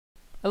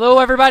Hello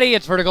everybody,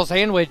 it's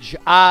VerticalSandwich.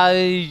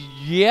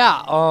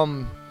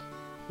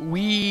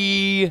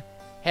 We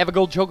have a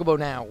gold chocobo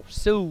now,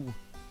 so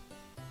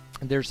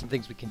there's some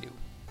things we can do.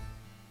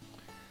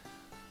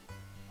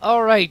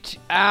 Alright,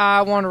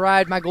 I want to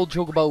ride my gold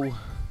chocobo.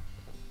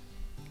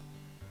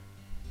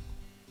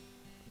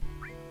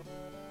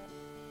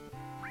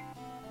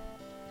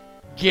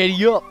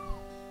 Giddy up!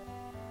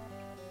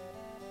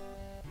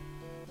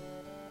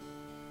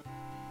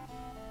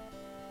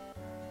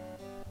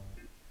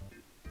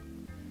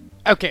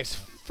 Okay, so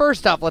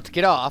first off, let's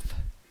get off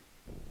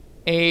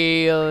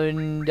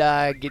and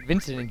get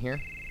Vincent in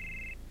here,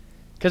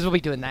 because we'll be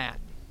doing that.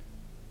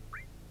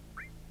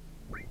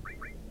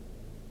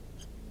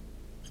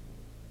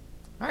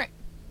 Alright.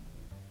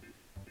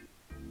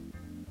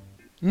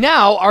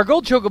 Now, our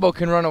gold chocobo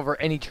can run over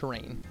any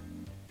terrain,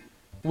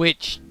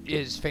 which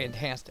is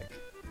fantastic.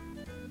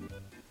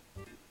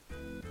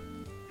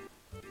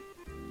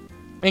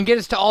 And get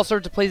us to all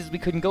sorts of places we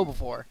couldn't go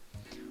before.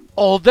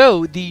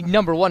 Although, the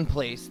 #1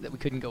 place that we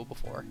couldn't go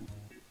before.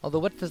 Although,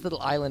 what's this little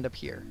island up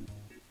here?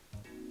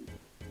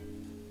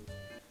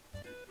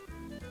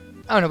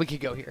 Oh no, we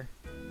could go here.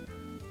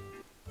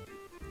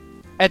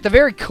 At the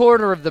very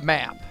corner of the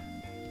map,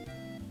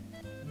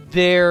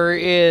 there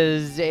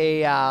is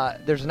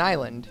there's an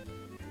island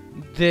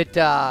that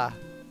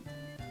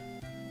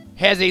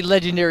has a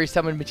legendary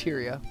summon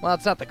materia. Well,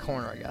 it's not the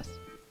corner, I guess.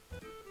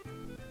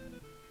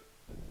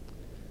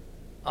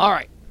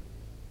 Alright.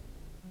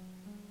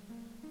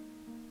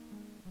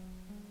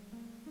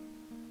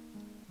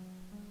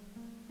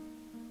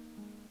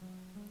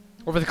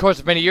 Over the course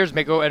of many years,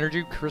 Mako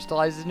energy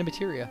crystallizes into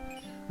materia.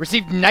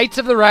 Received Knights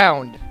of the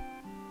Round.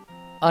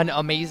 An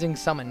amazing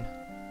summon.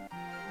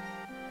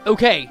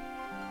 Okay.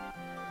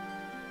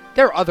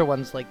 There are other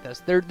ones like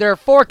this. There are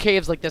 4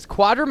 caves like this.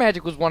 Quadra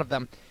Magic was one of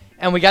them.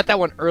 And we got that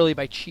one early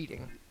by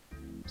cheating.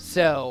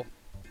 So.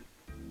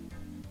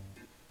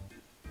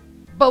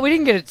 But we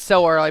didn't get it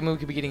so early. I mean, we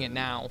could be getting it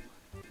now.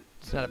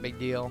 It's not a big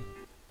deal.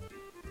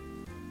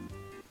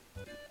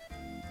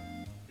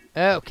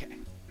 Okay.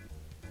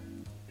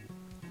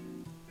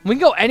 We can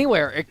go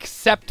anywhere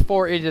except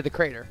for into the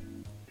crater.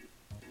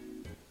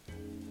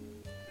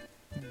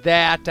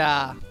 That's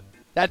going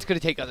to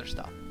take other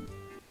stuff.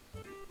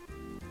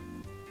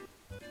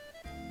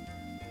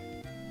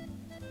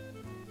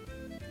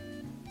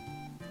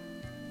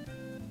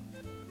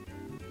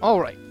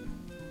 Alright.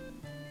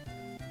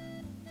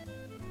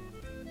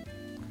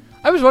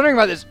 I was wondering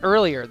about this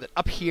earlier, that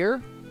up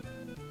here...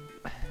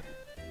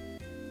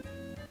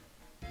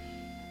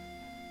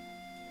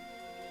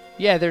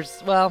 Yeah,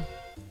 there's, well...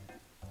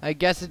 I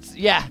guess it's,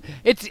 yeah,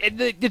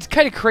 it's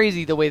kind of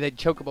crazy the way that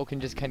Chocobo can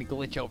just kind of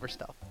glitch over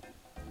stuff.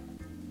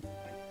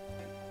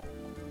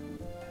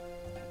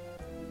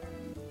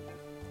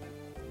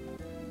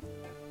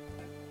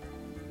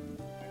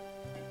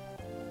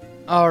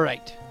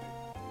 Alright.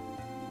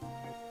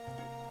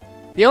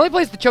 The only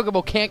place the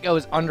Chocobo can't go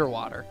is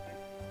underwater.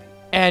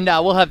 And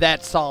we'll have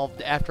that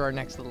solved after our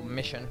next little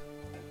mission.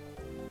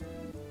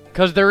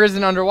 Because there is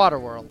an underwater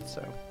world,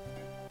 so...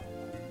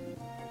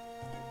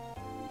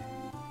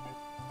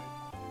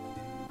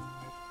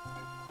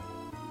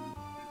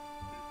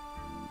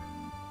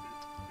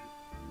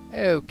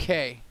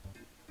 Okay.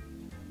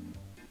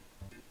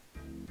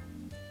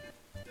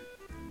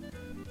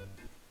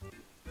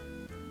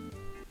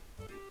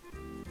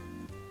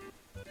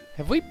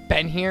 Have we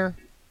been here?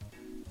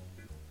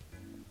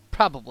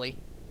 Probably.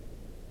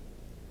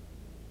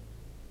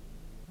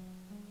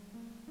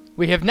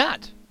 We have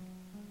not.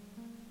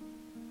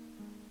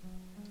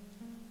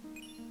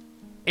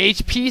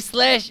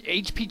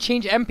 HP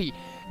change MP.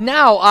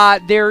 Now,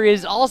 there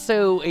is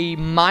also a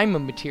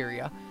Mime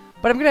materia,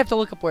 but I'm gonna have to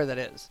look up where that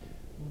is.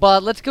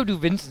 But let's go do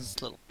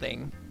Vincent's little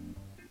thing.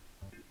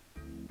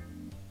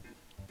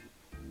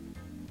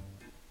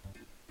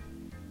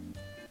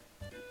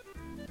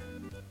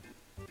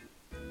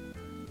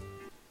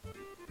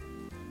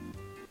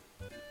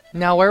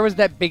 Now, where was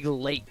that big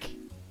lake?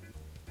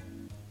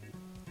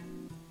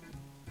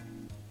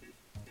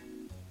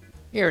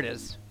 Here it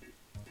is.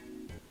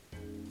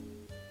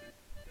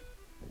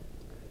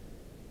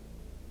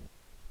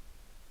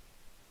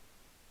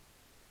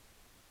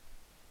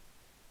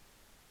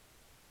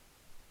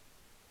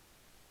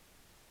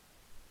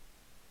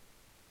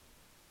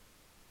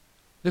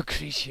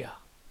 Lucretia.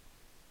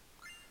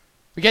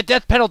 We get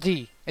death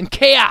penalty and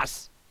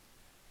chaos.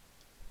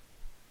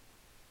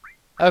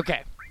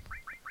 Okay.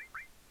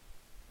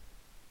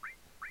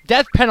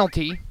 Death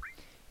penalty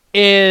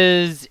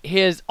is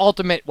his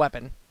ultimate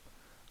weapon.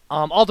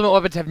 Ultimate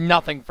weapons have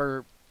nothing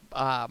for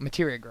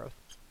materia growth.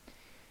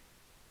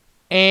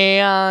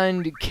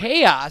 And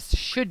chaos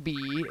should be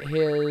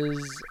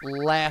his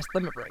last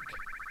limit break.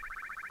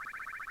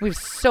 We have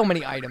so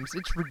many items.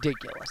 It's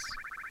ridiculous.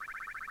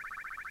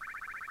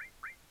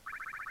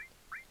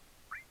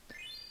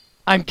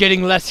 I'm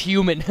getting less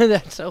human.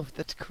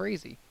 that's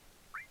crazy.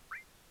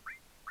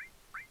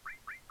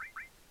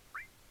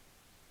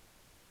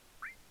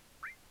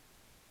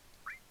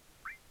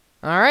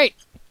 Alright.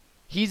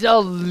 He's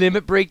all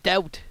limit breaked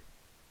out.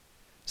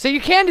 So you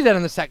can do that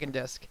on the second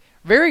disc.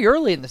 Very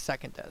early in the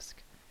second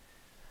disc.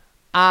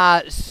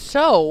 What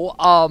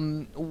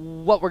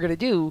we're going to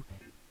do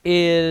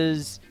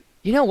is,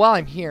 you know, while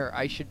I'm here,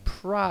 I should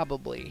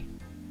probably,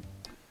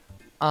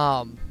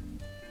 I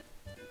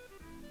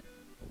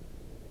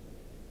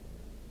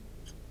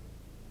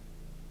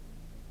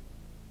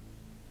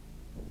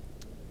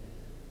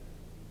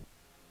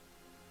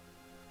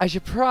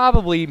should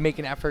probably make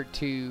an effort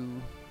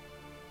to,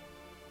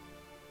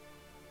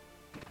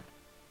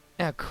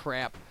 ah,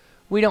 crap.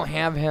 We don't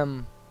have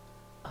him.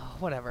 Oh,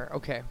 whatever.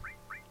 Okay.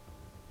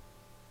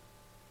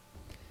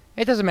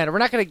 It doesn't matter. We're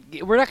not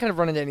gonna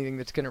run into anything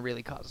that's gonna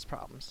really cause us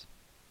problems.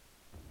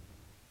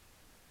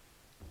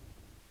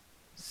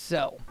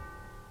 So,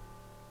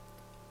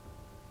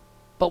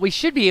 but we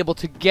should be able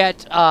to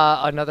get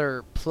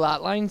another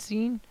plotline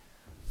scene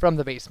from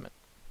the basement.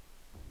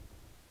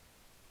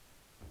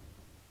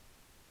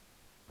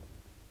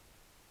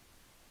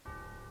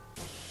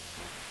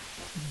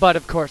 But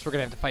of course, we're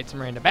gonna have to fight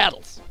some random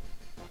battles.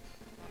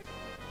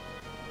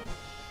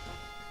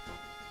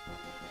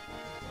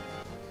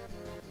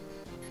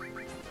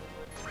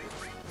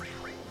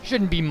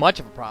 Shouldn't be much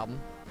of a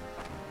problem.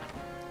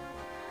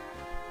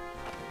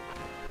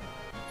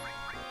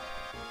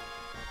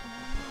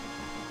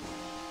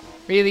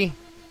 Really?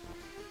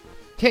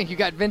 Dang, you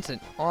got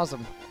Vincent.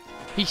 Awesome.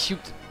 He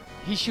shoots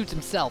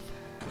himself.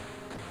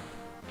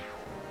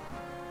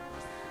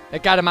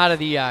 That got him out of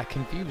the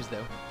confused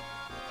though.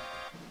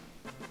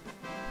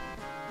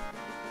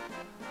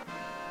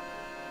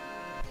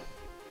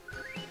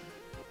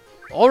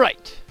 All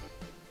right.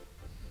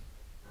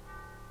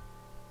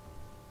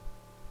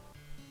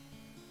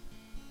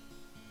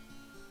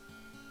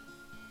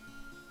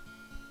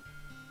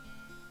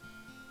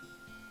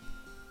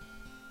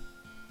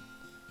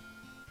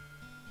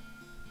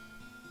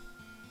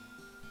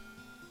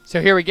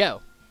 So here we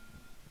go.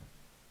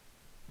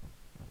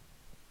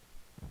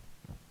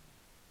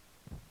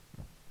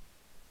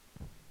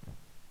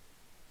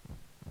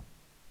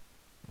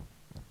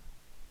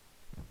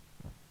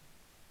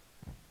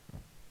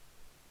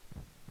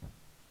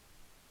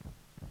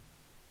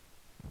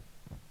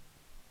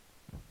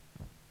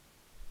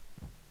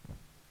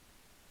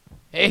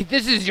 Hey,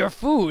 this is your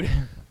food.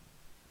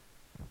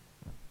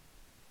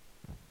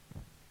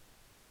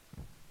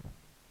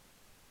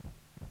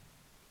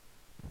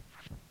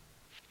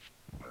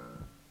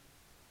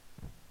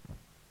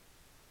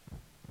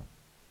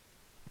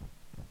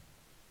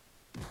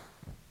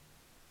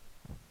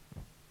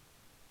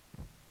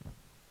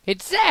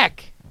 It's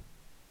Zack!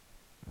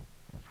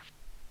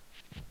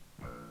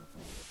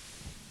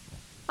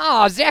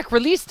 Aw, Zack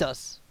released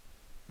us.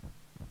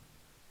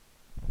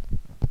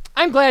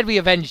 I'm glad we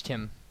avenged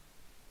him.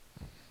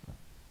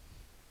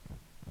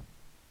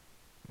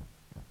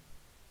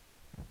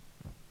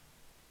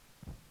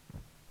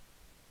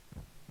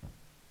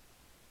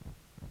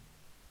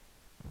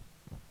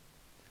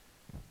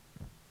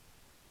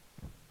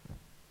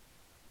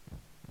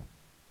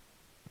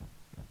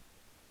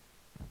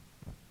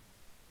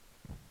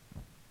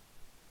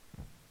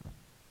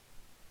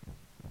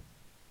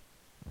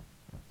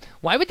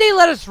 Why would they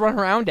let us run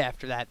around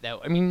after that,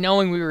 though? I mean,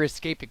 knowing we were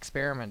escape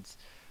experiments.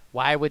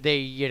 Why would they,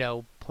 you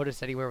know, put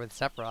us anywhere with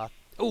Sephiroth?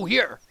 Oh,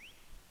 here!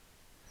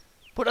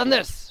 Put on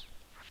this!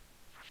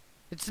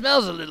 It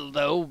smells a little,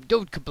 though.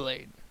 Don't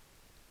complain.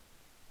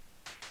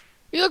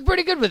 You look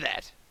pretty good with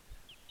that.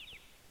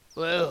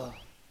 Well...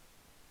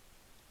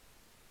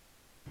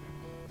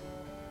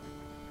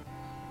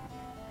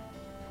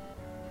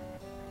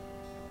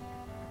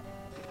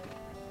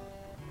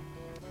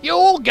 You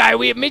old guy,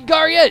 we at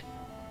Midgar yet?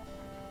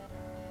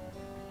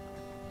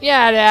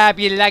 Shut up,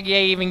 you're lucky I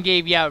even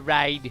gave you a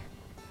ride.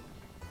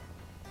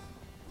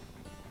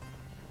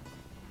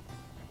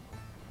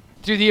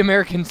 Through the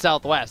American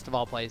Southwest, of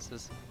all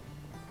places.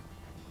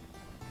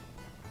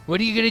 What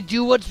are you gonna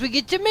do once we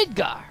get to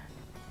Midgar?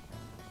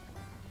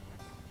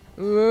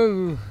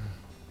 Ooh.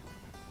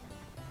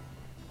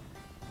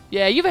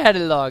 Yeah, you've had a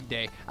long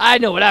day. I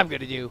know what I'm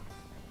gonna do.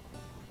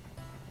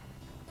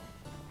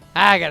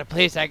 I got a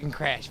place I can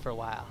crash for a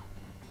while.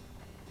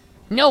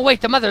 No, wait,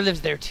 the mother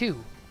lives there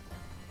too.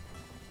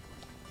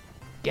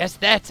 Guess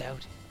that's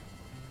out.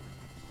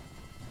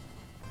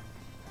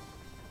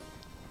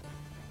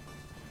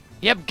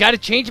 Yep, gotta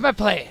change my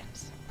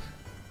plans.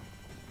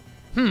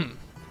 No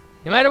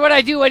matter what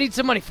I do, I need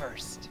some money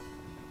first.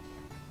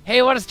 Hey,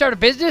 I want to start a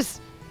business?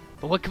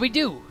 But what can we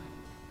do?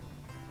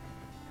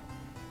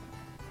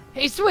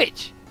 Hey,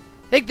 Switch!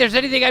 Think there's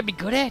anything I'd be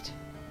good at?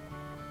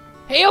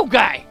 Hey, old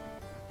guy!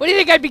 What do you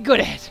think I'd be good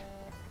at?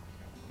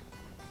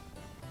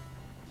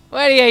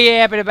 What are you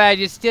yapping about?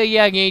 You're still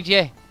young, ain't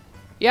you?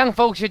 Young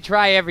folks should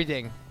try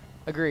everything.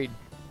 Agreed.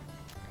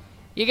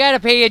 You gotta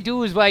pay your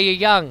dues while you're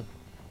young.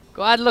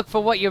 Go out and look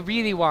for what you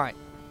really want.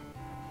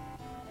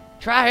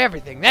 Try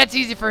everything. That's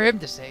easy for him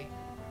to say.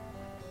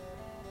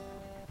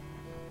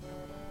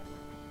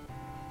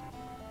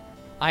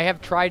 I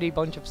have tried a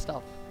bunch of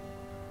stuff.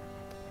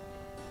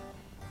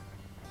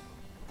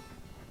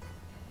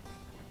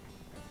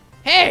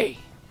 Hey!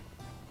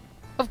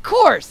 Of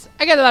course!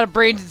 I got a lot of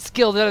brains and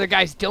skill that other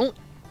guys don't.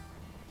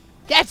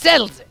 That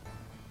settles it.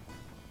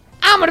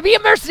 I'm gonna be a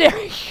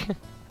mercenary!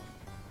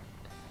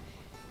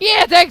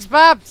 Yeah, thanks,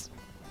 Pops!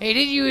 Hey,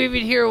 did you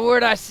even hear a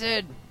word I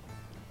said?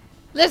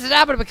 Listen,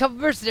 I'm gonna become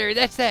a mercenary,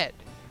 that's that.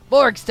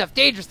 Boring stuff,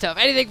 dangerous stuff,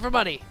 anything for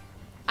money.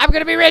 I'm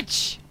gonna be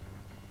rich!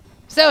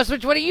 So,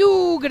 Switch, what are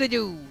you gonna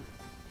do?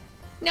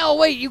 No,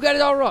 wait, you got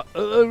it all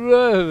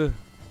wrong.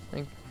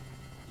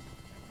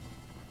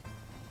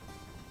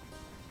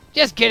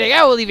 Just kidding,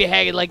 I won't leave you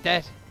hanging like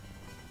that.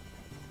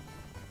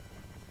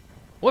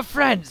 We're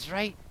friends,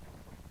 right?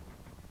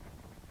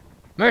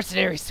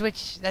 Mercenary,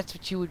 Switch, that's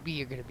what you would be,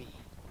 you're gonna be.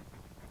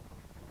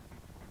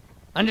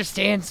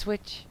 Understand,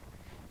 Switch?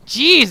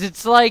 Jeez,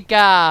 it's like,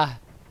 of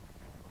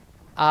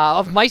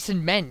Mice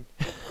and Men.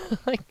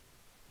 Like,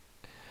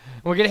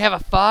 we're gonna have a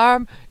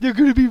farm. They're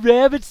gonna be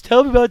rabbits.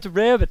 Tell me about the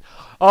rabbit.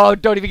 Oh,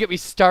 don't even get me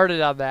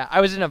started on that.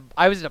 I was in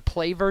a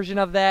play version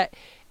of that,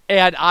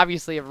 and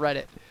obviously I've read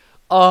it.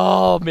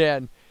 Oh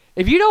man,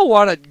 if you don't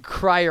want to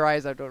cry your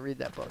eyes out, don't read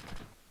that book.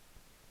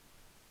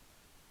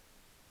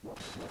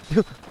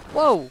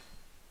 Whoa.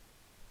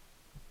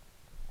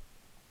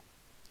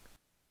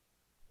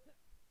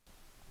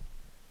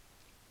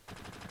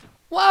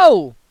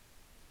 Whoa.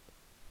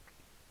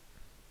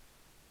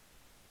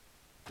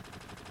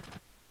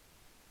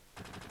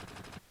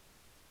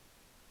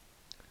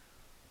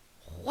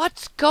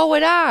 What's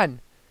going on?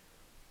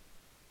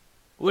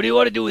 What do you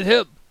want to do with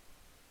him?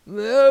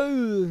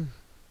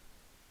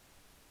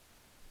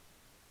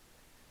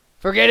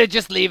 Forget it,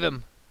 just leave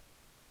him.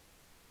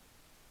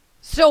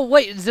 So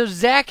wait, so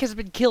Zack has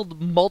been killed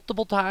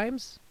multiple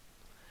times?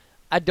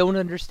 I don't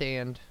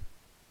understand.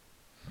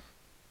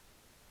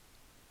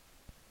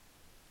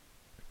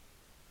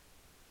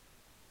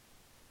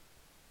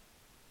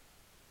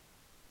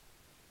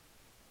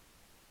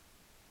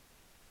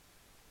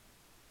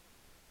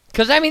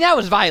 Because, I mean, that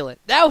was violent.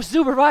 That was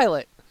super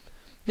violent.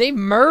 They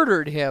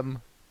murdered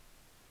him.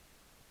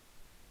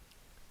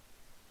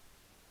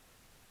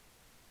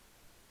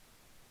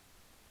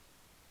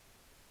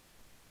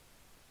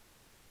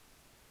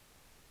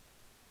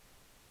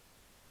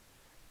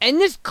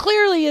 And this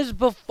clearly is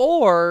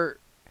before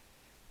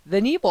the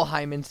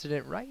Nibelheim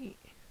incident, right?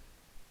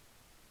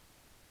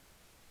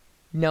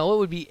 No, it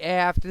would be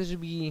after. This would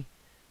be...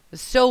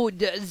 So,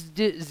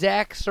 did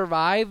Zack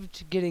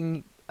survived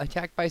getting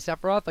attacked by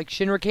Sephiroth? Like,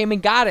 Shinra came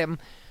and got him.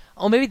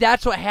 Oh, maybe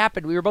that's what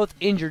happened. We were both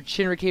injured.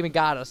 Shinra came and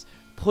got us.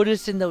 Put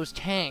us in those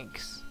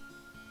tanks.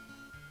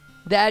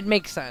 That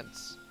makes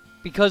sense.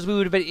 Because we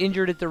would have been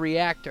injured at the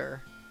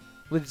reactor.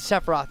 With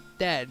Sephiroth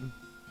dead.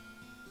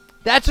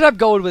 That's what I'm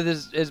going with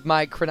is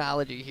my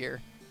chronology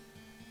here.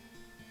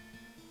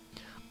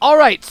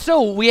 Alright,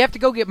 so we have to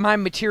go get my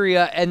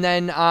materia. And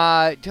then,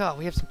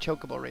 we have some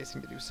chocobo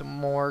racing to do. Some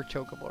more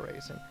chocobo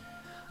racing.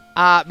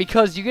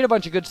 Because you get a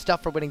bunch of good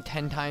stuff for winning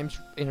 10 times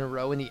in a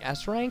row in the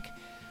S rank.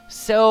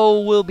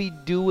 So we'll be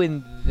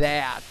doing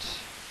that.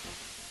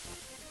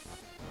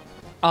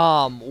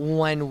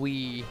 When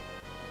we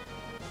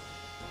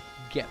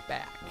get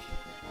back.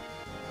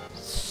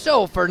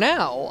 So for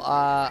now,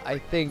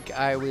 I think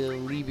I will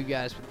leave you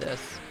guys with this.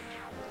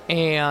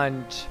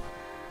 And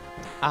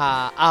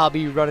I'll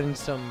be running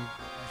some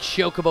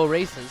chocobo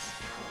races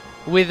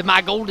with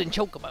my golden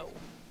chocobo.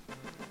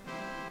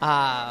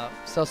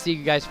 So I'll see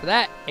you guys for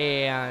that,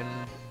 and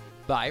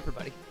bye,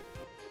 everybody.